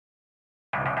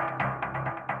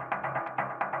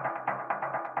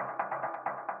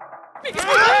Get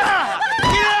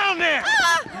down there!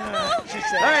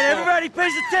 All right, everybody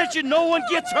pays attention. No one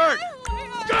gets hurt.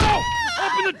 Go!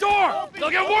 Open the door! They'll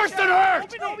get worse than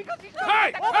hurt!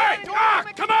 Hey! Hey! Ah!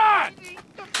 Come on!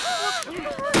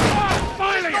 Ah,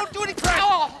 finally! Don't do anything!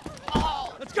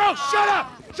 Let's go! Shut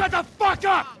up! Shut the fuck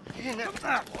up!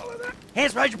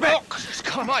 Hands behind your back. Oh,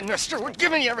 come on, mister. We're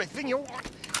giving you everything you want.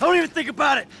 Don't even think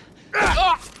about it.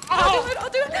 I'll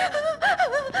do it.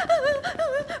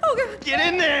 Okay. Get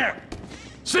in there.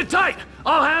 Sit tight!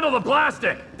 I'll handle the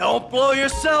plastic! Don't blow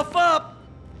yourself up.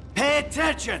 Pay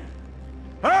attention.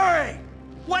 Hurry.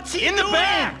 What's he In the doing?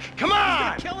 back. Come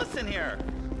on. He's gonna kill us in here.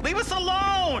 Leave us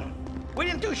alone. We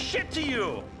didn't do shit to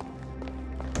you.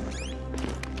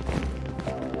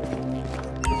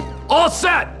 All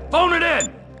set! Phone it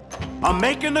in! I'm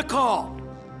making the call.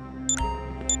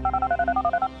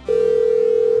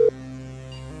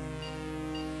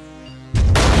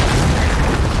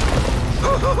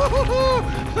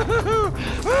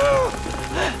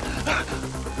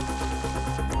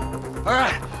 All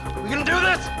right, we gonna do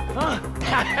this?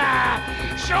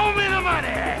 Show me the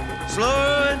money!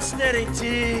 Slow and steady,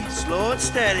 T. Slow and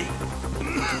steady.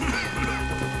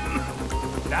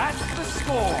 That's the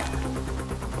score.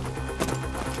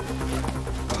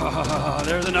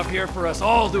 There's enough here for us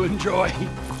all to enjoy.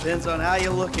 Depends on how you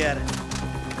look at it.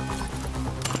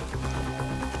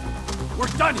 We're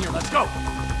done here, let's go!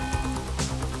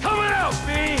 Coming out,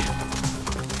 B!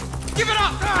 Give it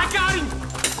up! I got him!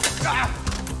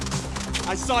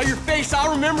 I saw your face,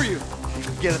 I'll remember you. You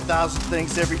forget 1,000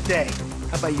 things every day.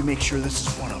 How about you make sure this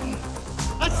is one of them?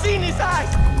 I've seen his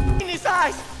eyes! In his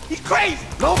eyes! He's crazy!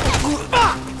 Nope.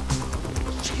 Fuck!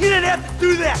 You didn't have to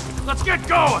do that! Let's get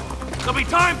going! There'll be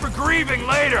time for grieving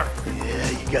later! Yeah,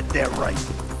 you got that right.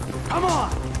 Come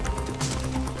on!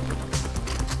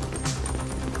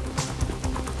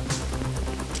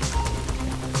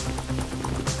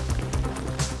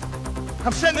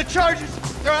 I'm setting the charges!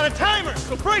 They're on a timer,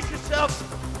 so brace yourselves!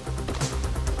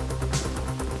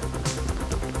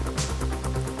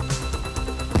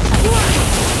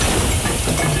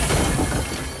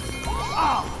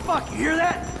 Oh, fuck, you hear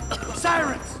that?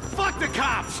 Sirens! Fuck the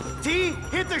cops! T,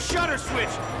 hit the shutter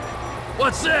switch!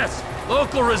 What's this?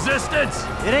 Local resistance?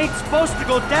 It ain't supposed to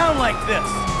go down like this.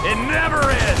 It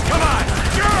never is! Come on,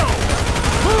 go!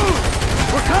 Move!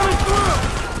 We're coming through!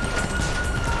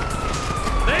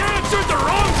 They answered the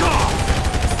wrong call!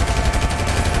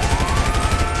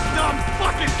 Dumb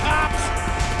fucking cops!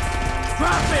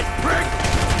 Drop it, prick!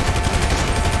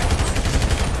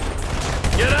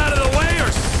 Get out of the way or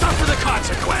suffer the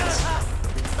consequence!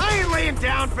 I ain't laying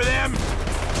down for them!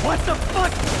 What the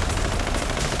fuck?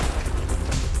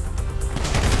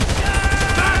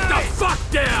 Back the fuck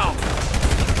down!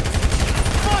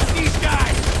 Fuck these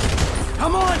guys!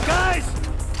 Come on, guys!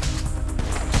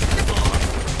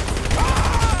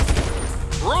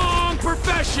 Wrong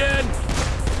profession!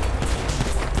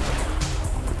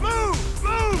 Move!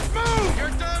 Move! Move!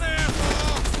 You're done,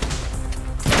 asshole!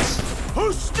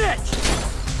 Who snitched?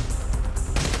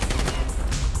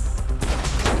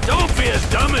 Don't be as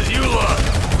dumb as you look!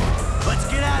 Let's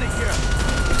get out of here.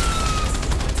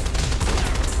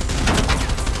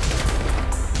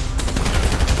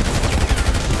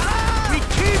 We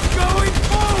keep going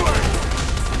forward!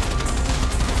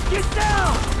 Get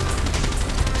down!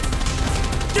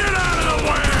 Get out of the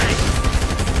way!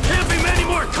 Can't be many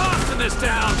more cops in this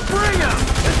town! Bring him!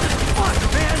 This is fun,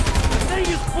 man! The thing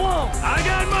is blown! I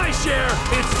got my share!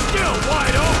 It's still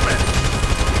wide open!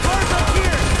 Cars up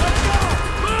here! Let's go!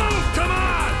 Move! Come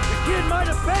on! The kid might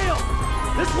have failed!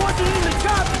 This wasn't in the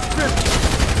job description!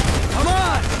 Come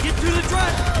on! Get through the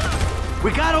drive!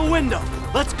 We got a window!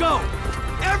 Let's go!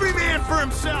 Every man for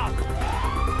himself!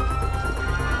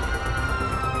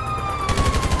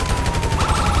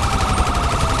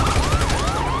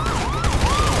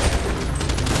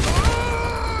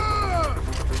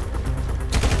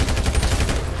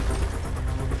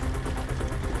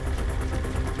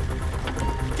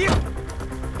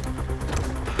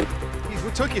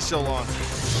 What took you so long?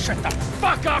 Shut the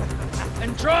fuck up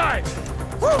and drive!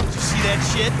 Woo! Did you see that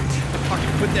shit?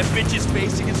 Fucking put that bitch's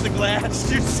face against the glass.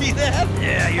 Did you see that?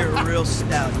 Yeah, you're a real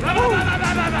stout. Fuck,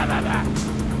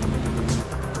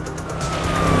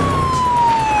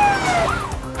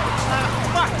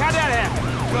 how'd that happen?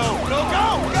 Go, go, go,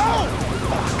 go!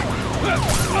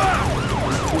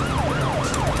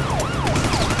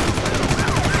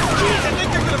 Jeez, I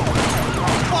think they're gonna...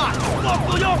 Oh, fuck!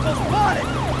 Local yokel spotted!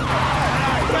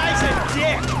 Guy's a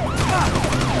dick!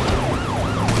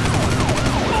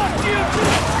 Fuck you,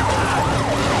 too!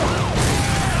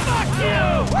 Fuck you!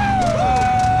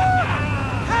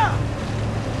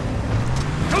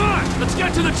 Come on, let's get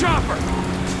Get to the chopper!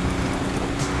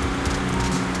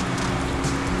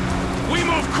 We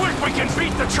move quick, we can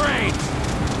beat the train!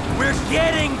 We're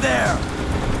getting there!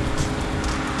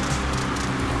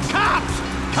 Cops!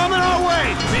 Coming our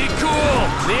way! Be cool!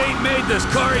 They ain't made this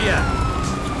car yet!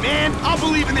 Man, I'll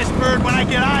believe in this bird when I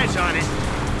get eyes on it.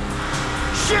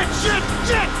 Shit, shit,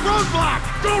 shit! Roadblock!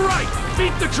 Go right!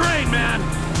 Beat the train, man!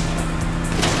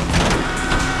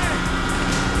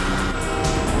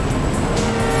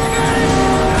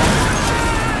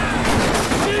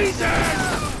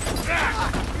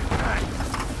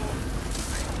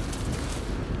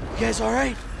 You guys all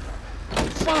right?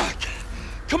 Fuck!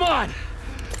 Come on!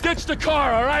 Ditch the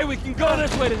car, all right? We can go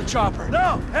this way to the chopper.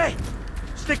 No! Hey!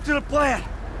 Stick to the plan!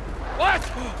 What?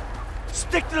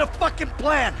 Stick to the fucking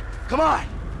plan! Come on!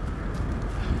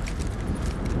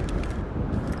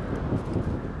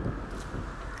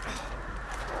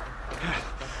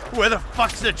 Where the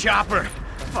fuck's the chopper?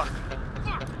 Fuck.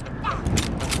 I'm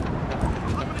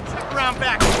gonna check around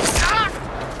back.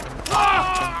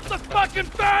 Ah! Oh, the fucking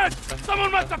fence!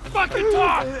 Someone must have fucking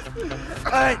talked!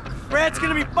 Alright, Brad's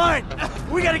gonna be fine!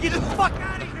 We gotta get the fuck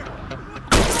out of here!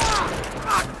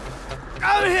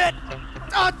 I'm hit!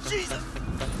 Oh, Jesus!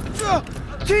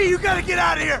 T, you gotta get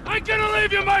out of here! I ain't gonna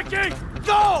leave you, Mikey!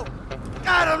 Go!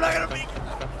 God, I'm not gonna be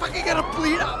fucking gonna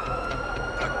bleed out!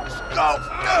 Go!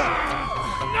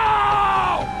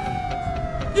 No!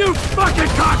 You fucking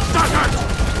cocksucker!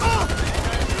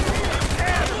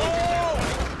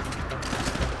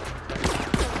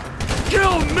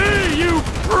 Kill me, you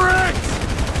pricks!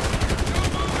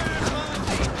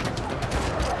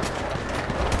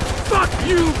 Fuck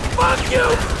you! Fuck you!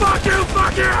 Fuck you!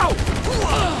 Fuck you!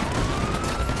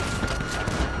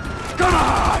 Come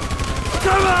on!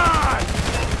 Come on!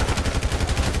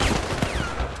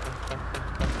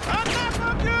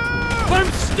 I'm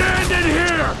standing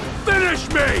here! Finish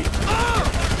me!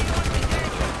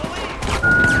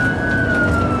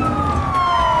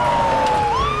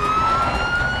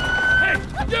 Hey!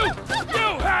 You! You!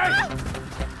 Hey!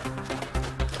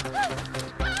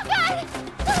 God!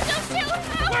 Don't shoot!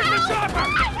 Where's the chopper? I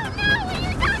don't know what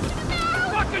you're talking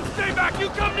about! Fucking stay back! You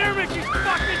come near me! She's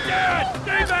fucking dead!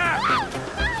 Stay back!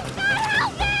 God,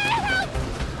 help me!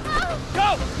 Help! Go!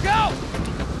 Go!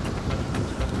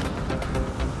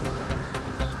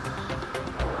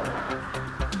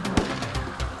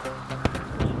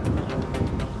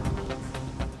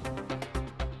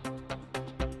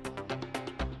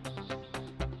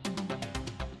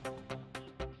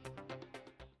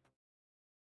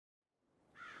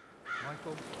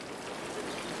 Michael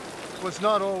was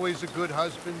not always a good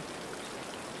husband,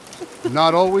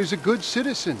 not always a good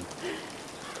citizen.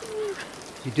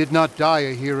 He did not die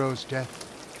a hero's death,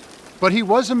 but he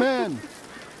was a man.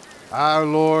 Our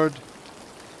Lord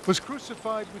was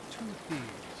crucified with 2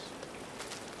 thieves,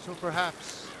 so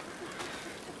perhaps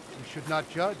we should not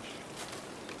judge.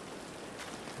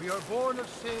 We are born of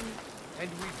sin, and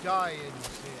we die in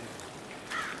sin.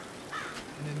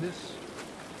 And in this,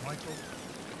 Michael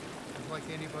is like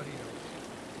anybody else.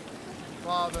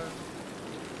 Father,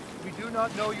 we do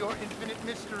not know your infinite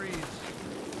mysteries,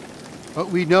 but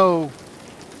we know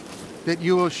that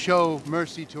you will show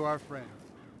mercy to our friends.